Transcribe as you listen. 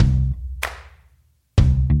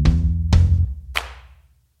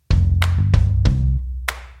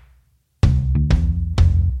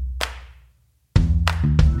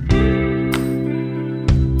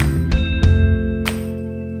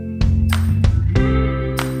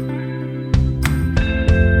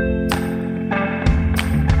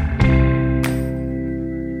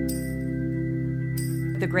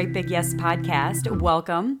Great Big Yes podcast.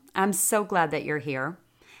 Welcome. I'm so glad that you're here.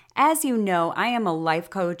 As you know, I am a life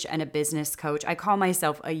coach and a business coach. I call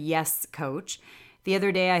myself a yes coach. The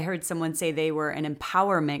other day, I heard someone say they were an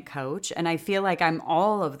empowerment coach, and I feel like I'm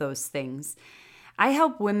all of those things. I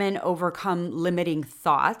help women overcome limiting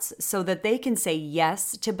thoughts so that they can say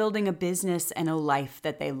yes to building a business and a life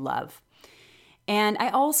that they love. And I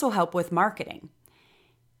also help with marketing.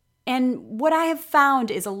 And what I have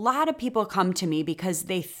found is a lot of people come to me because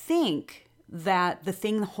they think that the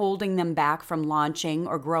thing holding them back from launching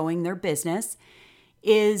or growing their business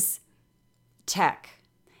is tech.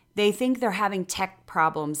 They think they're having tech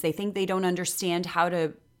problems. They think they don't understand how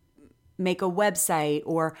to make a website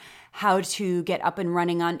or how to get up and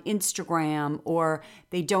running on Instagram, or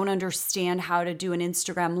they don't understand how to do an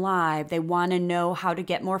Instagram live. They want to know how to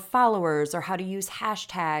get more followers or how to use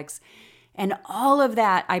hashtags. And all of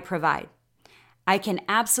that I provide. I can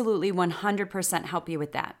absolutely 100% help you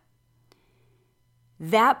with that.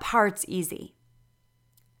 That part's easy.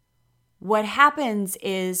 What happens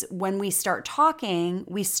is when we start talking,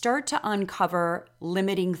 we start to uncover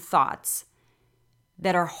limiting thoughts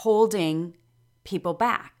that are holding people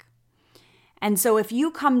back. And so if you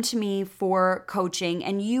come to me for coaching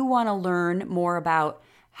and you want to learn more about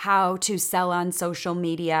how to sell on social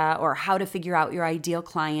media or how to figure out your ideal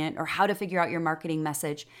client or how to figure out your marketing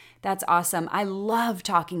message, that's awesome. I love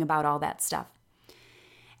talking about all that stuff.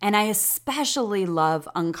 And I especially love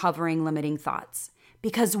uncovering limiting thoughts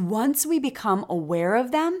because once we become aware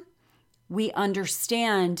of them, we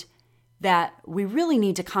understand that we really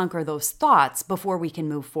need to conquer those thoughts before we can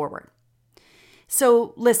move forward.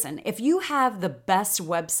 So listen, if you have the best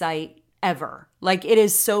website ever, like it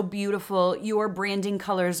is so beautiful, your branding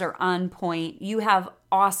colors are on point, you have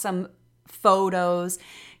awesome photos,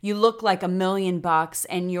 you look like $1,000,000,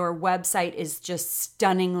 and your website is just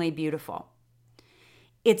stunningly beautiful.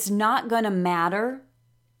 It's not going to matter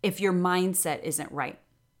if your mindset isn't right.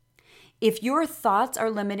 If your thoughts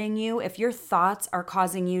are limiting you, if your thoughts are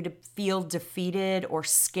causing you to feel defeated or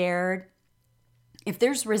scared, if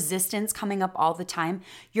there's resistance coming up all the time,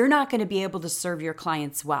 you're not going to be able to serve your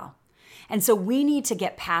clients well. And so we need to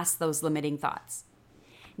get past those limiting thoughts.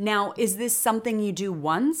 Now, is this something you do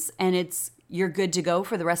once and you're good to go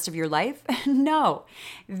for the rest of your life? No.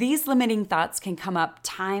 These limiting thoughts can come up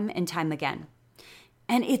time and time again.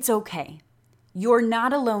 And it's okay. You're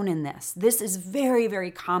not alone in this. This is very,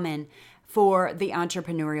 very common for the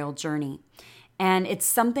entrepreneurial journey. And it's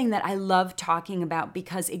something that I love talking about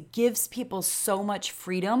because it gives people so much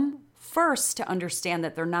freedom, first, to understand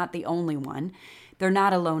that they're not the only one. They're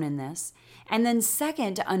not alone in this. And then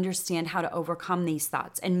second, to understand how to overcome these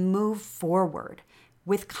thoughts and move forward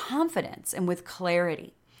with confidence and with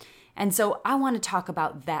clarity. And so I want to talk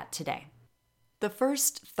about that today. The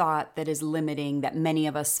first thought that is limiting that many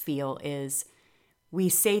of us feel is we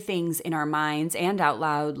say things in our minds and out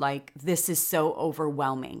loud like, this is so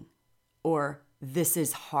overwhelming, or this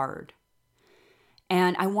is hard.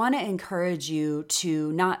 And I want to encourage you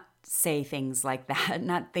to not say things like that,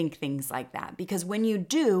 not think things like that. Because when you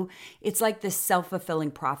do, it's like this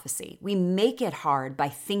self-fulfilling prophecy. We make it hard by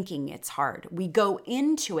thinking it's hard. We go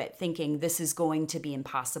into it thinking this is going to be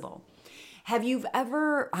impossible. Have you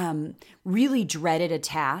ever really dreaded a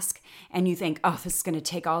task and you think, oh, this is going to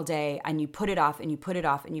take all day, and you put it off and you put it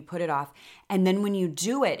off and you put it off. And then when you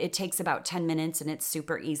do it, it takes about 10 minutes and it's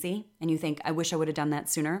super easy. And you think, I wish I would have done that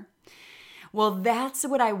sooner. Well, that's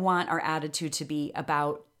what I want our attitude to be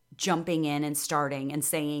about jumping in and starting and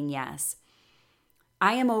saying yes.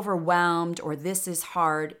 I am overwhelmed, or this is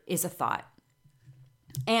hard, is a thought.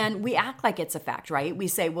 And we act like it's a fact, right? We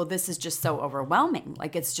say, well, this is just so overwhelming,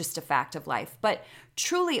 like it's just a fact of life. But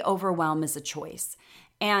truly, overwhelm is a choice.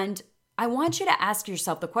 And I want you to ask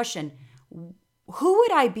yourself the question, who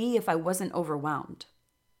would I be if I wasn't overwhelmed?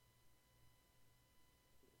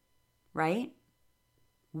 Right?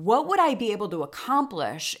 What would I be able to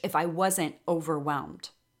accomplish if I wasn't overwhelmed?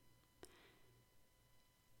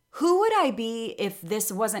 Who would I be if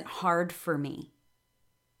this wasn't hard for me?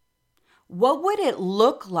 What would it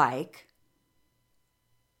look like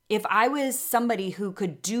if I was somebody who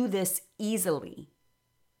could do this easily?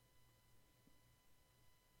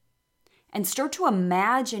 And start to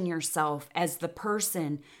imagine yourself as the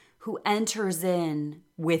person who enters in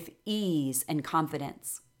with ease and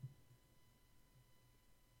confidence.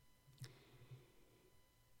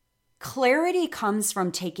 Clarity comes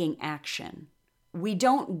from taking action. We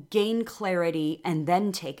don't gain clarity and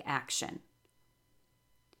then take action.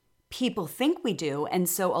 People think we do, and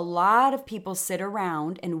so a lot of people sit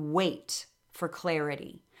around and wait for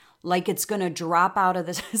clarity. like it's going to drop out of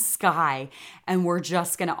the sky and we're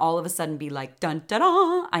just going to all of a sudden be like, dun, da,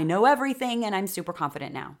 da, I know everything and I'm super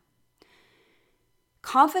confident now.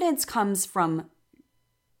 Confidence comes from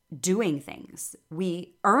doing things.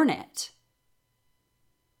 We earn it.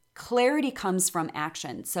 Clarity comes from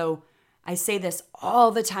action. So I say this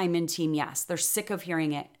all the time in Team Yes. They're sick of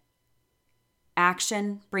hearing it.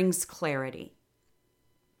 Action brings clarity.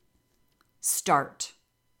 Start.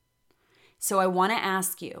 So I want to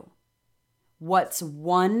ask you, what's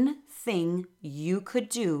one thing you could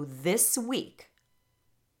do this week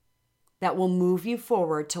that will move you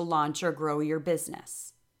forward to launch or grow your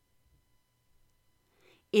business?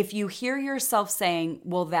 If you hear yourself saying,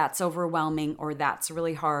 well, that's overwhelming, or that's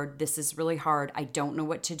really hard, this is really hard, I don't know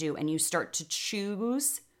what to do, and you start to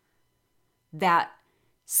choose that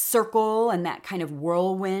circle and that kind of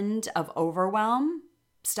whirlwind of overwhelm,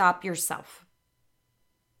 stop yourself.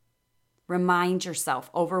 Remind yourself,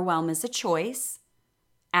 overwhelm is a choice.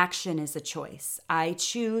 Action is a choice. I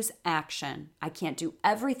choose action. I can't do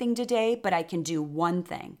everything today, but I can do one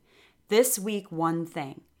thing. This week, one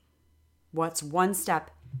thing. What's one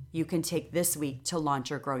step you can take this week to launch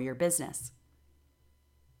or grow your business?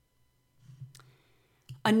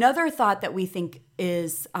 Another thought that we think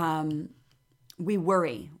is we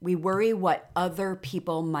worry. We worry what other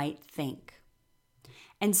people might think.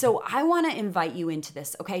 And so I want to invite you into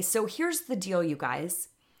this. Okay, so here's the deal, you guys.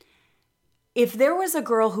 If there was a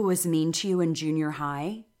girl who was mean to you in junior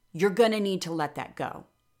high, you're going to need to let that go.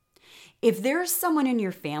 If there's someone in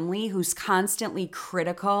your family who's constantly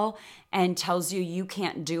critical and tells you you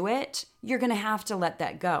can't do it, you're going to have to let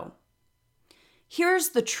that go. Here's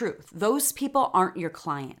the truth. Those people aren't your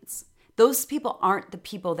clients. Those people aren't the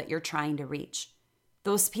people that you're trying to reach.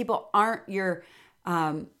 Those people aren't your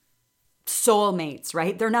soulmates,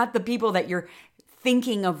 right? They're not the people that you're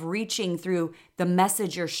thinking of reaching through the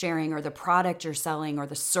message you're sharing or the product you're selling or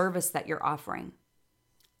the service that you're offering.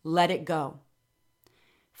 Let it go.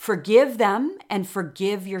 Forgive them and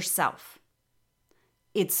forgive yourself.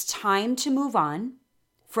 It's time to move on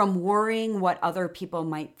from worrying what other people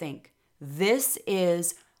might think. This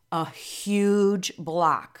is a huge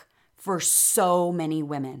block for so many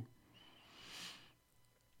women.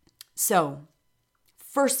 So,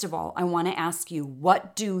 first of all, I want to ask you,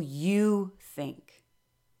 what do you think?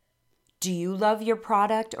 Do you love your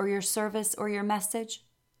product or your service or your message?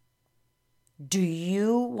 Do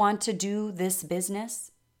you want to do this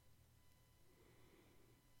business?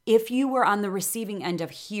 If you were on the receiving end of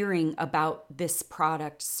hearing about this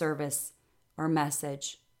product, service, or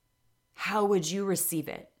message, how would you receive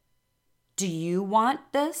it? Do you want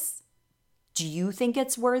this? Do you think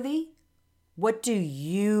it's worthy? What do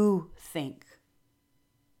you think?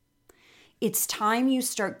 It's time you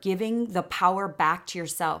start giving the power back to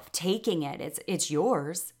yourself, taking it. It's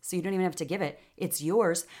yours, so you don't even have to give it. It's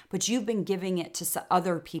yours, but you've been giving it to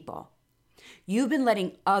other people. You've been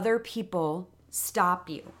letting other people stop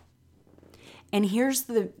you. And here's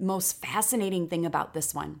the most fascinating thing about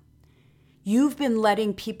this one. You've been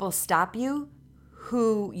letting people stop you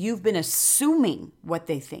who you've been assuming what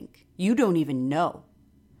they think. You don't even know.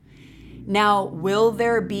 Now, will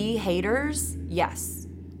there be haters? Yes.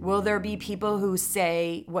 Will there be people who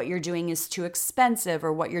say what you're doing is too expensive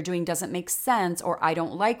or what you're doing doesn't make sense or I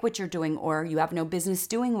don't like what you're doing or you have no business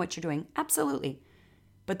doing what you're doing? Absolutely.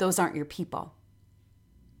 But those aren't your people.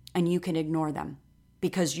 And you can ignore them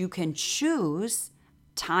because you can choose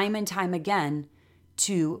time and time again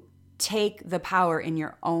to take the power in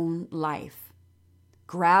your own life.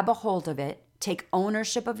 Grab a hold of it, take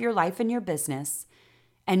ownership of your life and your business,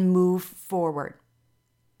 and move forward.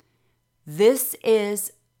 This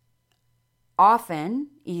is often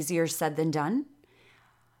easier said than done,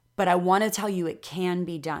 but I want to tell you it can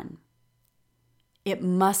be done. It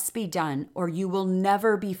must be done, or you will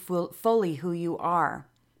never be fully who you are.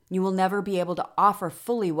 You will never be able to offer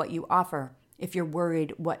fully what you offer if you're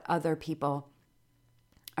worried what other people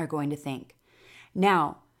are going to think.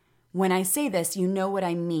 Now, when I say this, you know what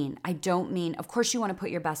I mean. I don't mean, of course, you want to put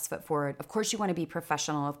your best foot forward. Of course, you want to be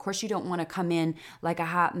professional. Of course, you don't want to come in like a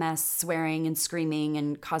hot mess, swearing and screaming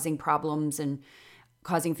and causing problems and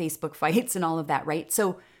causing Facebook fights and all of that, right?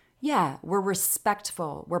 So, yeah, we're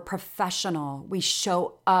respectful. We're professional. We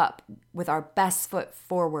show up with our best foot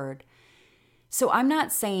forward. So I'm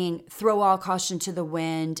not saying throw all caution to the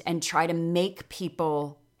wind and try to make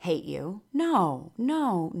people hate you. No.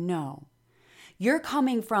 You're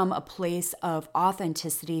coming from a place of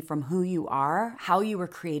authenticity from who you are, how you were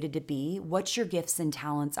created to be, what your gifts and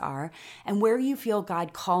talents are, and where you feel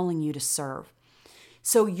God calling you to serve.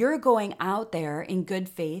 So you're going out there in good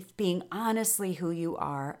faith, being honestly who you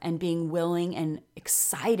are and being willing and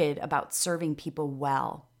excited about serving people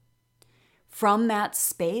well. From that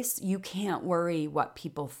space, you can't worry what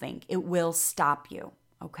people think. It will stop you,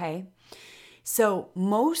 okay? So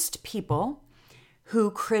most people who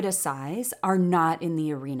criticize are not in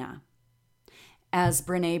the arena. As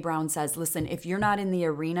Brené Brown says, listen, if you're not in the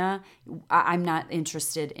arena, I'm not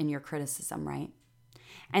interested in your criticism, right?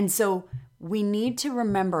 And so we need to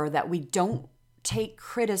remember that we don't take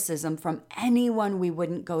criticism from anyone we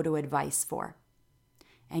wouldn't go to advice for.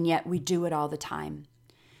 And yet we do it all the time.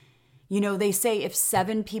 You know, they say if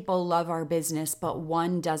 7 people love our business, but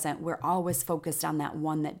 1 doesn't, we're always focused on that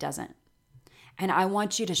 1 that doesn't. And I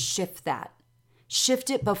want you to shift that. Shift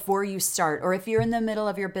it before you start. Or if you're in the middle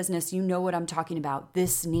of your business, you know what I'm talking about.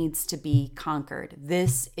 This needs to be conquered.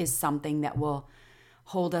 This is something that will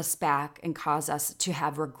hold us back and cause us to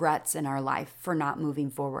have regrets in our life for not moving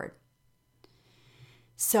forward.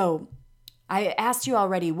 So I asked you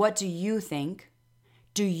already, what do you think?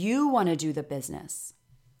 Do you want to do the business?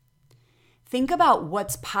 Think about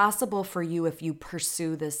what's possible for you if you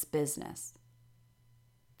pursue this business.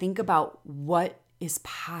 Think about what is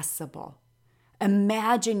possible.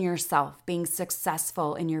 Imagine yourself being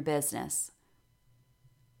successful in your business.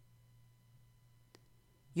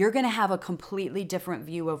 You're going to have a completely different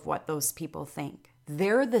view of what those people think.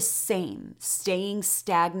 They're the same, staying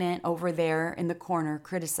stagnant over there in the corner,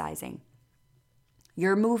 criticizing.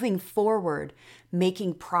 You're moving forward,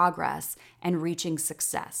 making progress, and reaching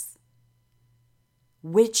success.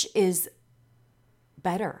 Which is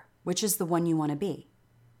better? Which is the one you want to be?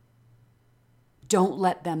 Don't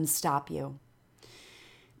let them stop you.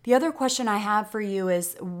 The other question I have for you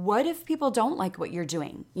is, what if people don't like what you're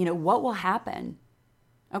doing? You know, what will happen?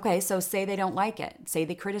 Okay, so say they don't like it. Say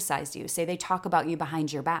they criticize you. Say they talk about you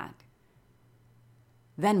behind your back.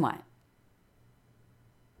 Then what?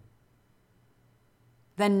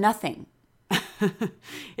 Then nothing.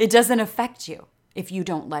 It doesn't affect you if you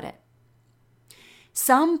don't let it.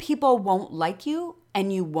 Some people won't like you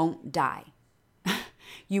and you won't die.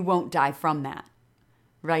 You won't die from that,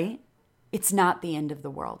 right? It's not the end of the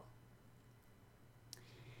world.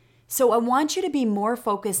 So I want you to be more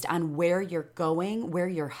focused on where you're going, where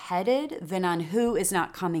you're headed, than on who is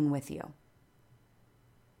not coming with you.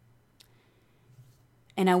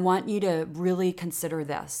 And I want you to really consider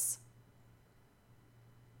this.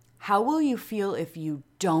 How will you feel if you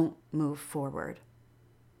don't move forward?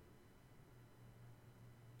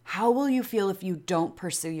 How will you feel if you don't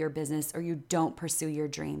pursue your business or you don't pursue your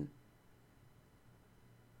dream?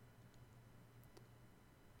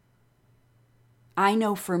 I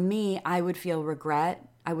know for me, I would feel regret.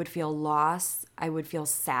 I would feel loss. I would feel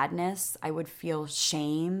sadness. I would feel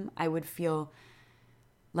shame. I would feel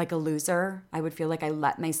like a loser. I would feel like I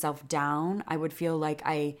let myself down. I would feel like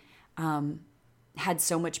I had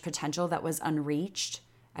so much potential that was unreached.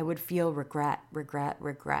 I would feel regret.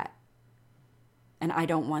 And I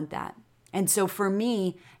don't want that. And so for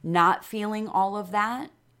me, not feeling all of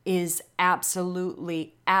that is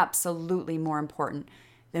absolutely, absolutely more important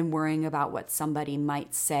than worrying about what somebody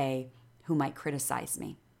might say who might criticize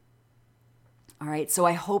me. All right, so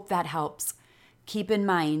I hope that helps. Keep in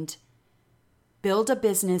mind, build a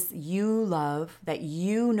business you love, that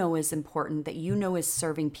you know is important, that you know is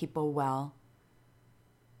serving people well.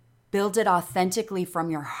 Build it authentically from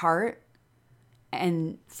your heart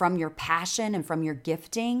and from your passion and from your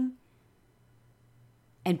gifting,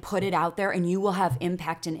 and put it out there, and you will have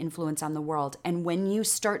impact and influence on the world. And when you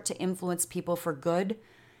start to influence people for good,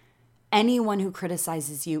 anyone who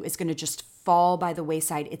criticizes you is going to just fall by the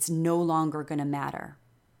wayside. It's no longer going to matter.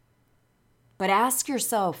 But ask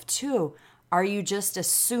yourself too, are you just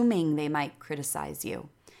assuming they might criticize you?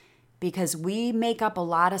 Because we make up a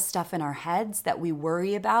lot of stuff in our heads that we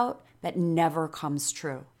worry about that never comes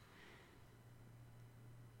true.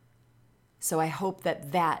 So I hope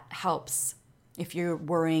that that helps if you're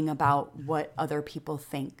worrying about what other people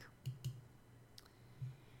think.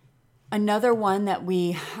 Another one that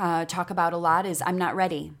we talk about a lot is I'm not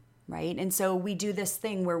ready, right? And so we do this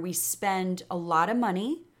thing where we spend a lot of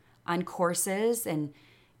money on courses and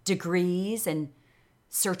degrees and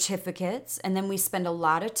certificates, and then we spend a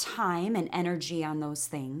lot of time and energy on those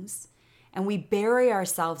things, and we bury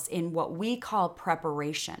ourselves in what we call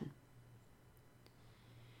preparation.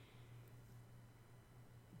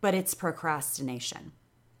 But it's procrastination.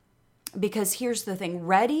 Because here's the thing,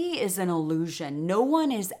 ready is an illusion. No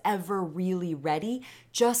one is ever really ready,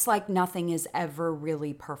 just like nothing is ever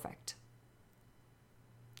really perfect.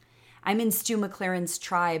 I'm in Stu McLaren's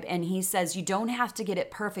tribe, and he says you don't have to get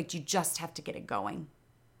it perfect, you just have to get it going.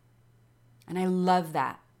 And I love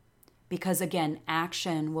that because, again,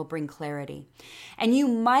 action will bring clarity. And you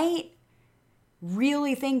might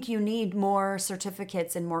really think you need more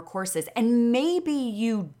certificates and more courses. And maybe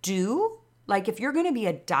you do. Like if you're going to be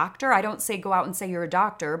a doctor, I don't say go out and say you're a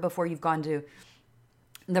doctor before you've gone to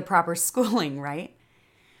the proper schooling, right?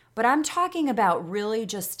 But I'm talking about really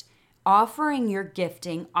just offering your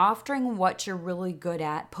gifting, offering what you're really good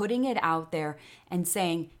at, putting it out there and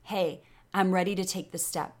saying, hey, I'm ready to take the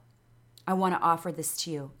step. I want to offer this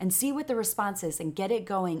to you, and see what the response is and get it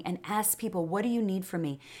going and ask people, what do you need from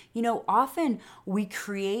me? You know, often we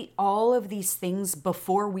create all of these things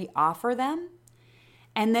before we offer them.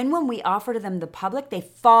 And then when we offer to them the public, they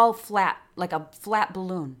fall flat like a flat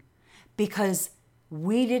balloon because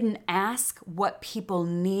we didn't ask what people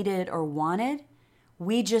needed or wanted.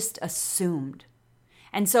 We just assumed.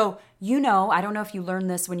 And so, you know, I don't know if you learned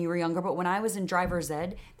this when you were younger, but when I was in driver's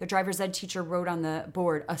ed, the driver's ed teacher wrote on the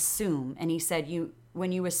board, assume. And he said,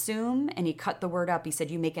 when you assume, and he cut the word up, he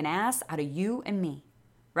said, you make an ass out of you and me,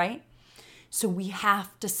 right? So we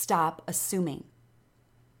have to stop assuming.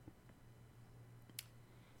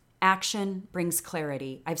 Action brings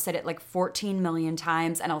clarity. I've said it like 14 million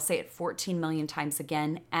times, and I'll say it 14 million times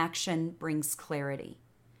again. Action brings clarity.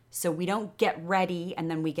 So we don't get ready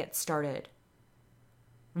and then we get started.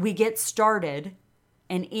 We get started,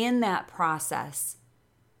 and in that process,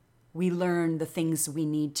 we learn the things we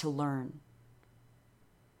need to learn.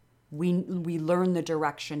 We learn the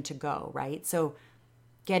direction to go, right? So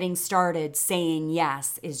getting started, saying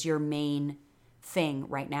yes is your main thing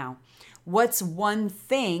right now. What's one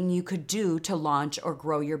thing you could do to launch or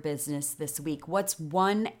grow your business this week? What's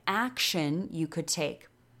one action you could take?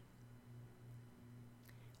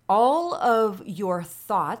 All of your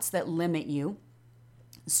thoughts that limit you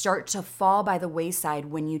start to fall by the wayside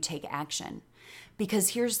when you take action. Because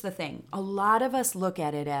here's the thing, a lot of us look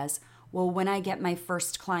at it as, well, when I get my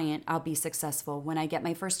first client, I'll be successful. When I get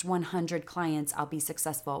my first 100 clients, I'll be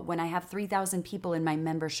successful. When I have 3,000 people in my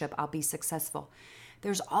membership, I'll be successful.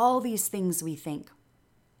 There's all these things we think.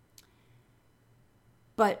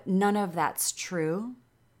 But none of that's true.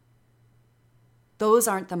 Those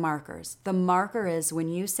aren't the markers. The marker is when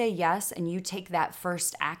you say yes and you take that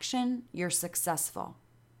first action, you're successful.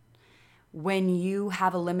 When you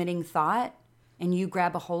have a limiting thought and you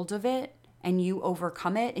grab a hold of it and you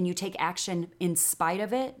overcome it and you take action in spite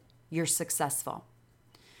of it, you're successful.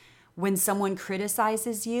 When someone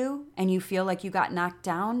criticizes you and you feel like you got knocked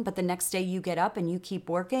down, but the next day you get up and you keep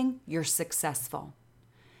working, you're successful.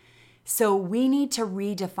 So we need to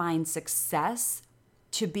redefine success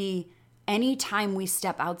to be anytime we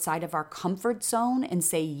step outside of our comfort zone and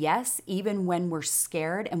say yes, even when we're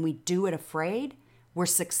scared and we do it afraid, we're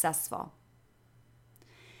successful.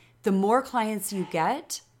 The more clients you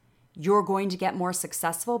get, you're going to get more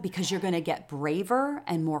successful because you're going to get braver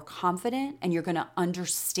and more confident, and you're going to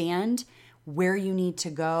understand where you need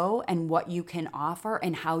to go and what you can offer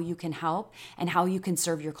and how you can help and how you can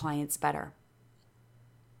serve your clients better.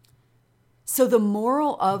 So the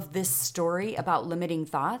moral of this story about limiting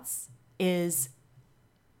thoughts is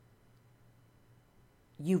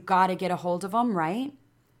you've got to get a hold of them, right?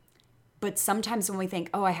 But sometimes when we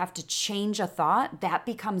think, oh, I have to change a thought, that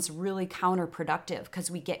becomes really counterproductive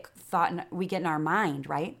because we get in our mind,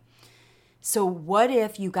 right? So what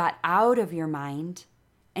if you got out of your mind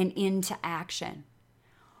and into action?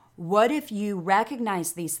 What if you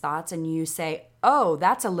recognize these thoughts and you say, oh,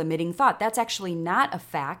 that's a limiting thought. That's actually not a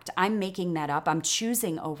fact. I'm making that up. I'm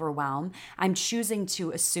choosing overwhelm. I'm choosing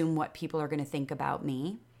to assume what people are going to think about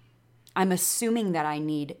me. I'm assuming that I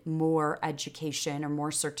need more education or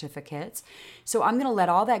more certificates. So I'm going to let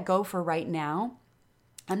all that go for right now.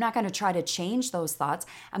 I'm not going to try to change those thoughts.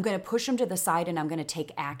 I'm going to push them to the side and I'm going to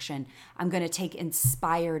take action. I'm going to take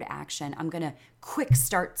inspired action. I'm going to quick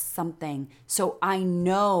start something so I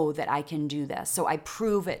know that I can do this. So I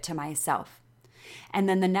prove it to myself. And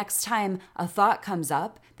then the next time a thought comes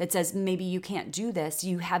up that says, maybe you can't do this,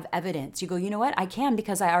 you have evidence. You go, you know what? I can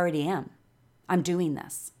because I already am. I'm doing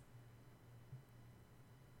this.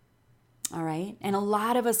 All right. And a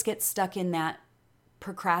lot of us get stuck in that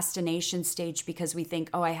procrastination stage because we think,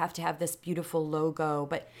 oh, I have to have this beautiful logo.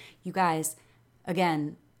 But you guys,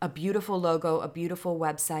 again, a beautiful logo, a beautiful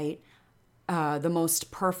website, the most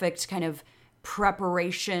perfect kind of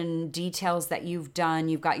preparation details that you've done.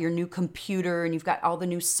 You've got your new computer and you've got all the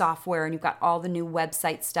new software and you've got all the new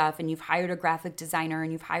website stuff and you've hired a graphic designer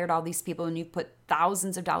and you've hired all these people and you've put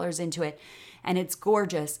thousands of dollars into it. And it's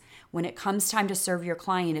gorgeous. When it comes time to serve your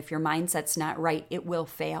client, if your mindset's not right, it will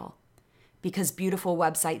fail because beautiful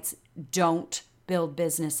websites don't build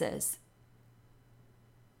businesses.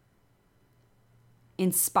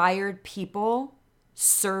 inspired people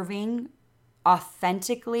serving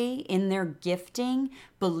authentically in their gifting,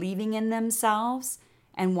 believing in themselves,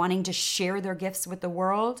 and wanting to share their gifts with the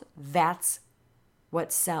world, that's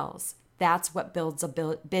what sells. That's what builds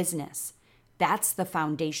a business. That's the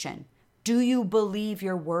foundation. Do you believe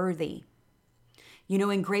you're worthy? You know,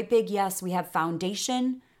 in Great Big Yes, we have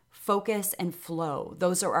foundation, focus, and flow.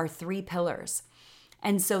 Those are our 3 pillars.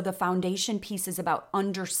 And so the foundation piece is about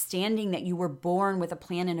understanding that you were born with a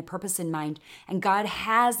plan and a purpose in mind. And God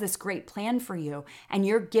has this great plan for you. And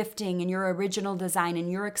your gifting and your original design and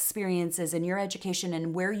your experiences and your education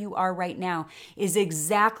and where you are right now is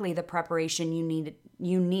exactly the preparation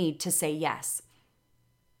you need to say yes.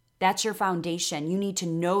 That's your foundation. You need to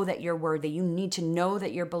know that you're worthy. You need to know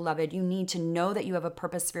that you're beloved. You need to know that you have a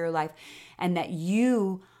purpose for your life and that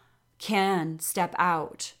you can step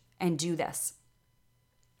out and do this.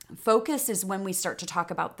 Focus is when we start to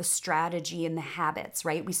talk about the strategy and the habits,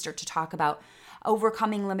 right? We start to talk about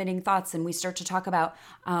overcoming limiting thoughts, and we start to talk about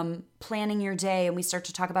planning your day, and we start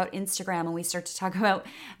to talk about Instagram, and we start to talk about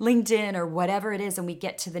LinkedIn or whatever it is, and we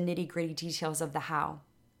get to the nitty-gritty details of the how.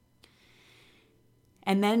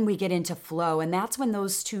 And then we get into flow, and that's when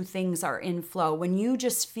those 2 things are in flow. When you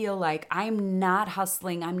just feel like I'm not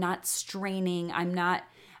hustling, I'm not straining, I'm not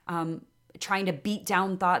trying to beat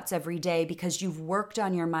down thoughts every day because you've worked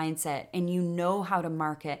on your mindset and you know how to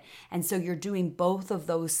market. And so you're doing both of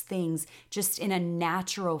those things just in a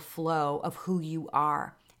natural flow of who you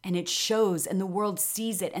are. And it shows, and the world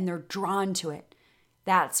sees it, and they're drawn to it.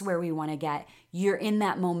 That's where we want to get. You're in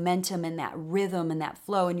that momentum and that rhythm and that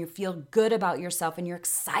flow, and you feel good about yourself, and you're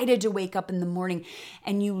excited to wake up in the morning,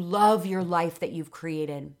 and you love your life that you've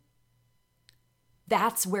created.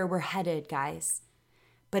 That's where we're headed, guys.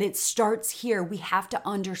 But it starts here. We have to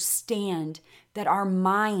understand that our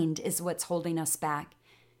mind is what's holding us back.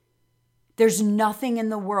 There's nothing in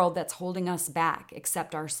the world that's holding us back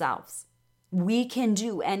except ourselves. We can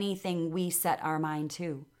do anything we set our mind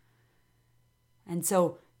to. And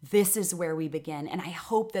so this is where we begin. And I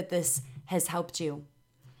hope that this has helped you.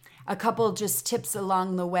 A couple just tips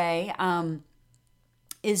along the way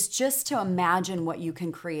is just to imagine what you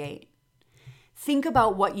can create. Think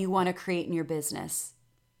about what you want to create in your business.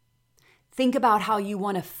 Think about how you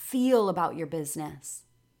want to feel about your business.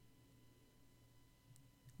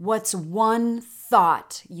 What's one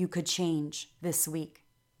thought you could change this week?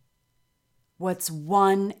 What's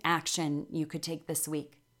one action you could take this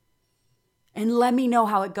week? And let me know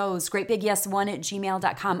how it goes.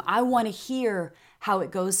 greatbigyes1@gmail.com. I want to hear how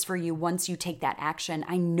it goes for you once you take that action.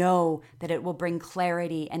 I know that it will bring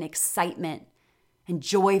clarity and excitement and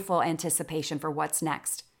joyful anticipation for what's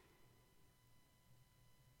next.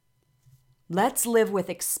 Let's live with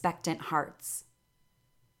expectant hearts.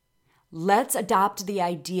 Let's adopt the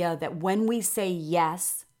idea that when we say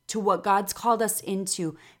yes to what God's called us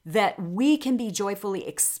into, that we can be joyfully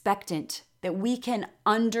expectant, that we can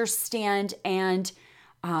understand and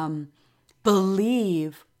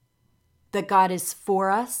believe that God is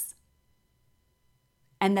for us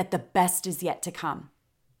and that the best is yet to come.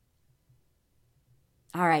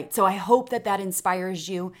 All right, so I hope that that inspires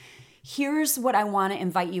you. Here's what I want to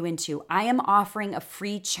invite you into. I am offering a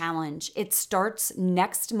free challenge. It starts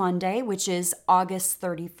next Monday, which is August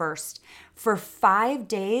 31st. For 5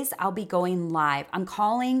 days, I'll be going live. I'm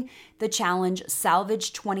calling the challenge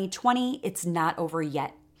Salvage 2020. It's not over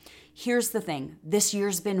yet. Here's the thing. This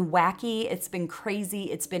year's been wacky. It's been crazy.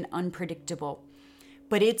 It's been unpredictable.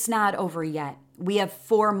 But it's not over yet. We have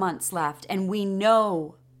 4 months left, and we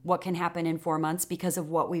know what can happen in 4 months because of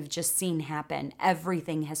what we've just seen happen.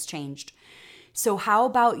 Everything has changed. So how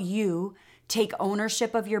about you take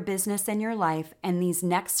ownership of your business and your life, and these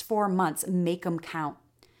next 4 months, make them count.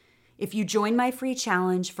 If you join my free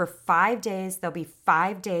challenge for 5 days, there'll be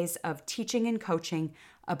 5 days of teaching and coaching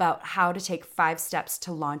about how to take 5 steps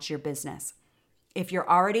to launch your business. If you're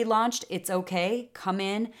already launched, it's okay. Come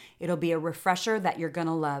in. It'll be a refresher that you're going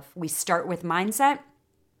to love. We start with mindset.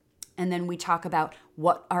 And then we talk about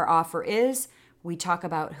what our offer is. We talk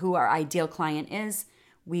about who our ideal client is.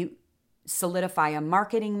 We solidify a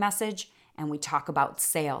marketing message, and we talk about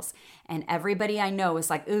sales. And everybody I know is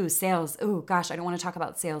like, ooh, sales. Ooh, gosh, I don't want to talk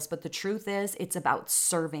about sales. But the truth is, it's about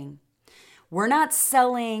serving. We're not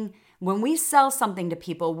selling. When we sell something to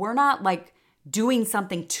people, we're not like doing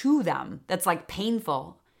something to them that's like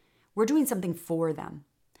painful. We're doing something for them.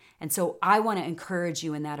 And so I want to encourage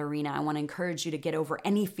you in that arena. I want to encourage you to get over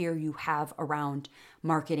any fear you have around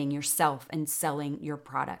marketing yourself and selling your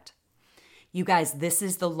product. You guys, this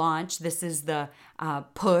is the launch. This is the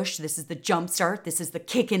push. This is the jumpstart. This is the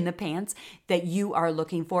kick in the pants that you are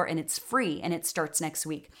looking for. And it's free and it starts next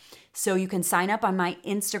week. So you can sign up on my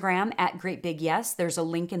Instagram at Great Big Yes. There's a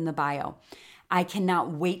link in the bio. I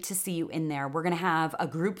cannot wait to see you in there. We're going to have a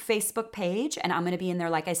group Facebook page, and I'm going to be in there,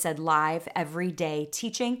 like I said, live every day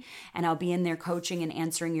teaching, and I'll be in there coaching and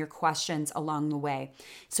answering your questions along the way.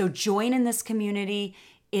 So join in this community.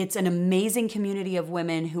 It's an amazing community of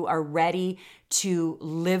women who are ready to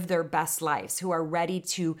live their best lives, who are ready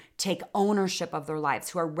to take ownership of their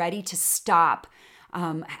lives, who are ready to stop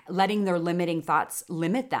letting their limiting thoughts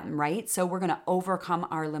limit them, right? So we're going to overcome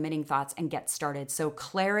our limiting thoughts and get started. So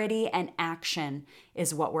clarity and action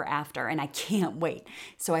is what we're after, and I can't wait.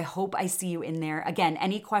 So I hope I see you in there. Again,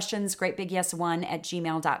 any questions,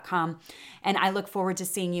 greatbigyes1@gmail.com, and I look forward to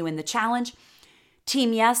seeing you in the challenge.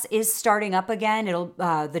 Team Yes is starting up again.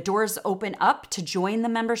 The doors open up to join the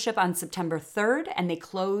membership on September 3rd, and they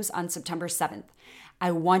close on September 7th.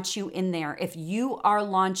 I want you in there. If you are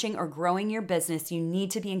launching or growing your business, you need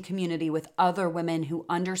to be in community with other women who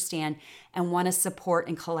understand and want to support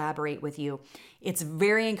and collaborate with you. It's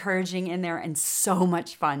very encouraging in there and so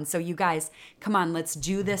much fun. So you guys, come on, let's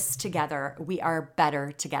do this together. We are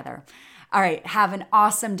better together. All right, have an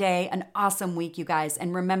awesome day, an awesome week, you guys.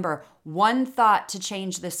 And remember, one thought to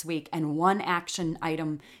change this week and one action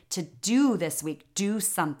item to do this week. Do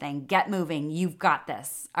something. Get moving. You've got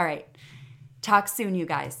this. All right. Talk soon, you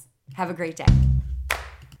guys. Have a great day.